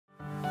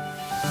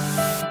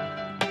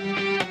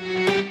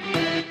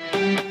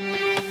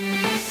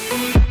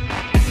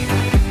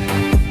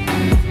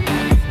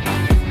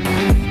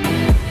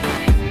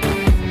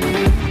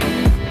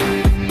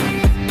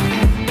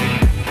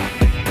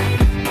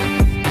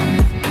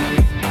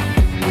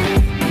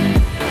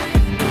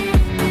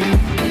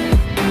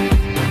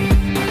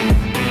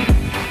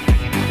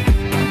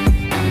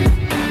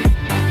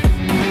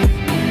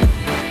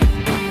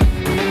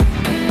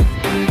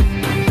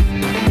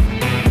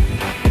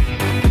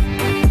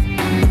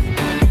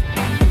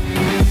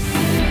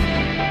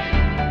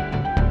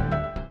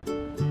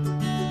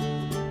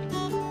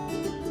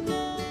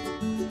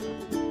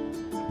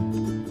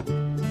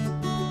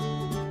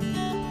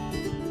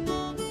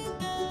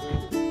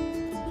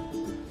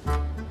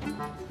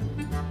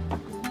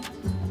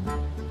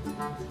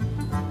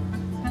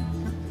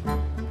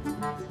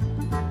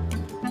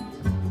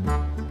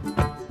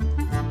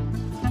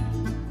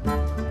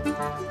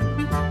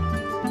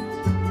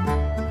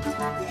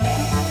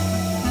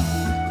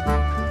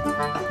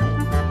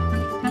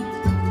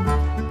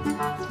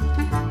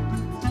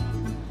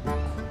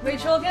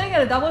Rachel, can I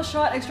get a double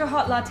shot extra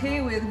hot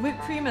latte with whipped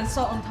cream and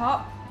salt on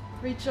top?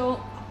 Rachel,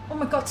 oh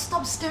my god,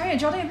 stop staring at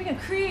Jordan, you're being a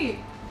creep.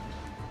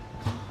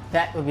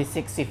 That will be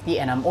 $6.50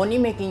 and I'm only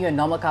making you a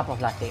normal cup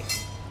of latte.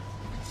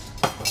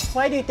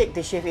 Why do you take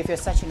the shift if you're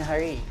such in a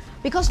hurry?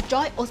 Because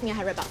Joy owes me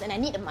 $100 and I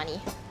need the money.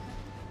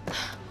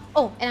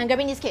 Oh, and I'm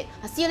grabbing this cake.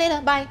 I'll see you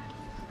later. Bye.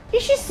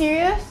 Is she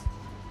serious?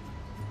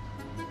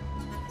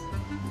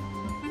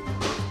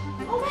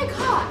 Oh my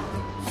god!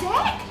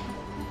 Zac?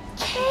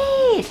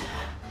 Kate!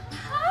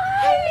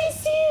 Hi! I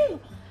miss you!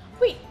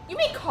 Wait, you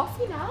make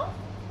coffee now?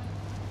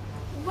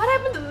 What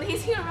happened to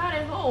lazing around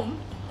at home?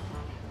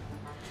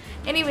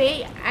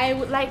 Anyway, I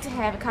would like to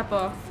have a cup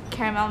of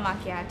caramel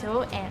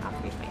macchiato and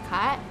I'll with my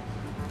card.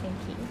 Thank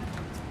you.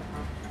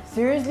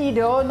 Seriously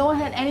though, no one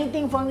had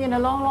anything from you in a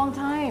long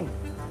time.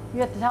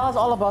 You have to tell us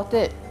all about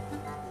it.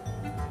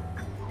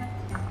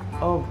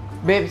 Oh,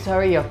 babe,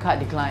 sorry, your card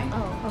declined.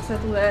 Oh, I'll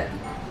settle that.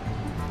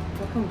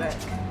 Welcome back.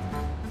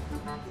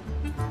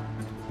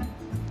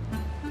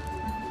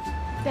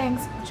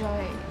 Thanks,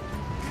 Joy.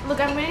 Look,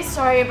 I'm really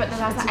sorry about the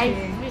last time.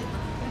 Okay.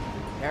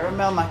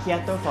 Caramel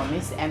macchiato for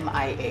Miss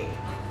MIA.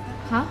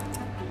 Huh?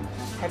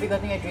 Have you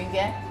gotten your drink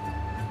yet?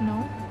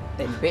 No.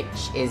 That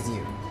bitch is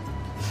you.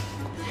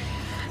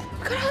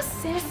 Look at how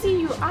sassy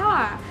you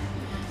are.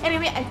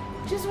 Anyway, I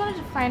just wanted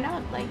to find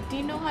out, like, do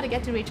you know how to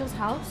get to Rachel's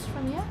house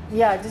from here?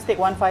 Yeah, just take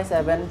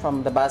 157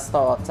 from the bus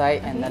stop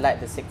outside and alight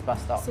the 6th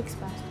bus stop. 6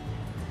 bus.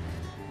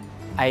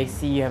 I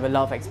see you have a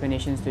lot of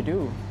explanations to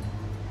do.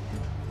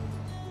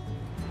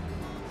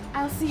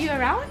 I'll see you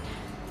around?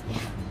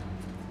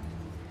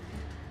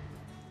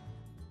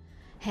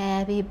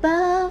 Happy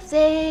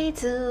birthday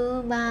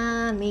to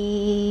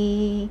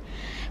mommy.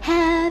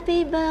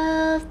 Happy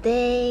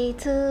birthday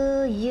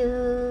to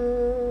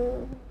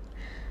you.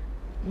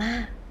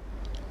 Ma,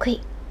 quick,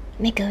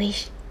 make a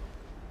wish.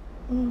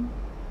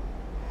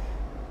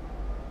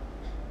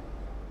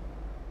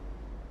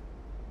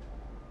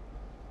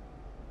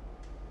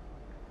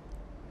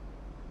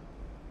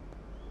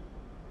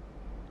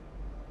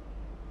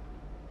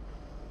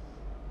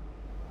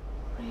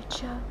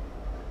 Rachel,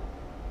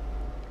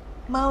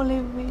 my only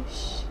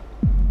wish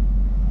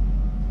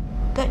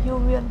that you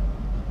will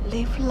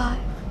live life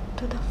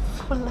to the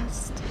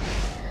fullest.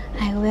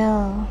 I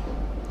will.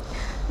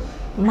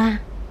 Ma,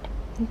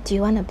 do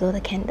you want to blow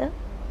the candle?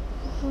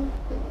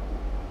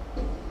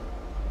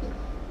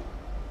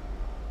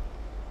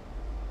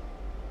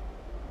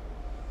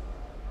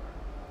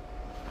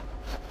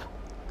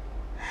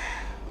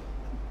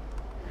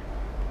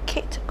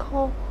 Kate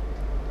called.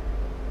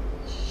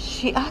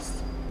 She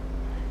asked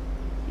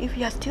if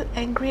you are still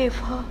angry with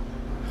her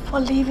for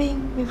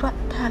leaving without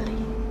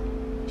telling.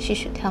 She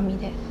should tell me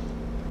that.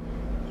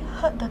 You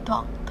heard the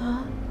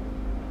doctor.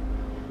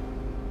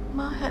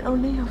 Ma had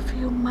only a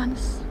few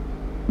months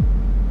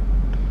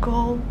to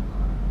go.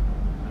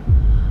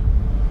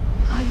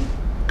 I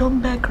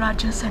don't bear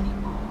grudges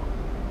anymore.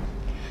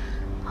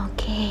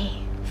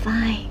 Okay,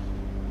 fine.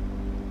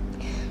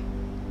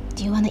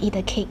 Do you want to eat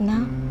the cake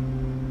now?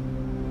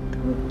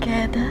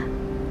 Together.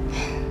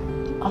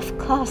 Of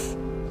course.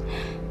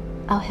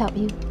 I'll help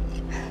you.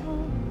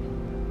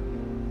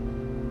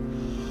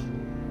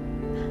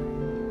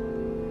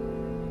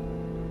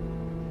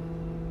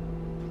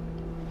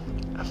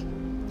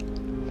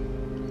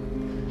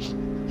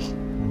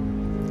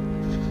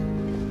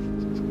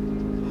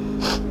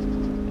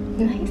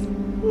 Nice.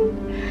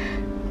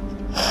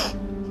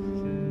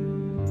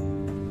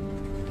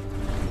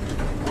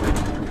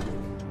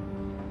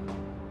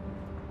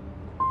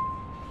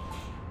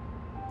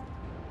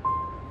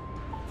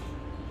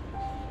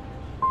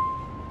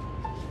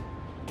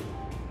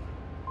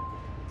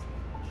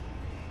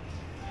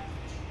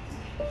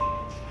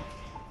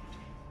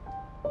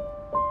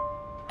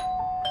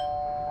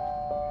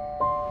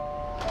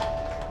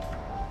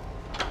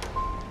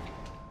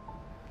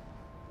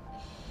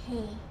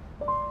 Hey.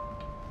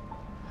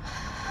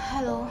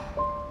 Hello.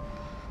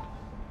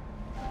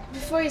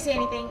 Before you say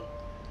anything,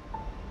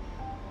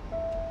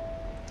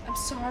 I'm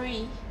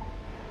sorry.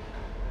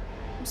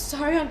 I'm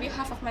sorry on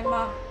behalf of my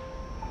mom.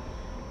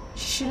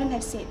 She shouldn't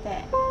have said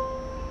that.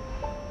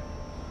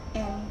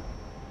 And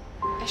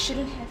I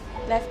shouldn't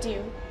have left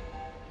you.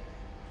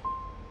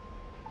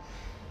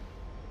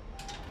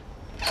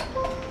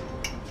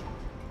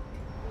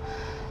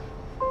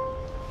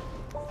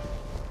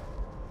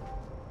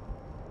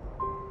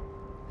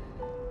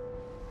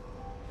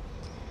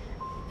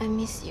 I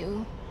miss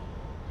you.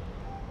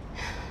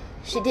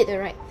 She did the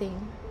right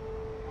thing.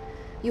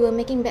 You were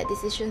making bad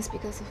decisions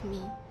because of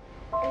me.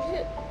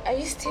 Are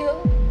you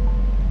still?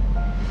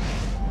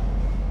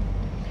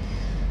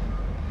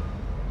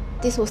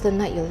 This was the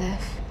night you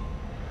left.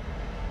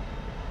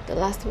 The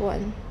last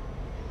one.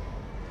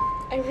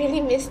 I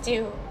really missed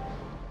you.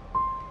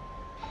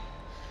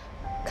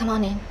 Come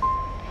on in.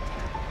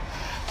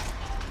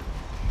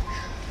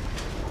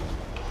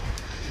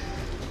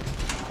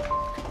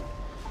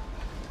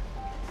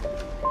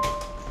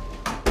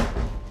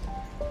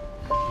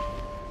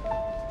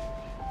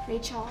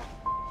 Rachel,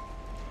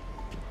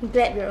 I'm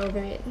glad we're over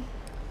it.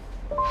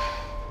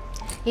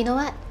 You know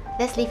what?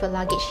 Let's leave your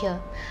luggage here.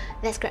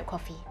 Let's grab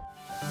coffee.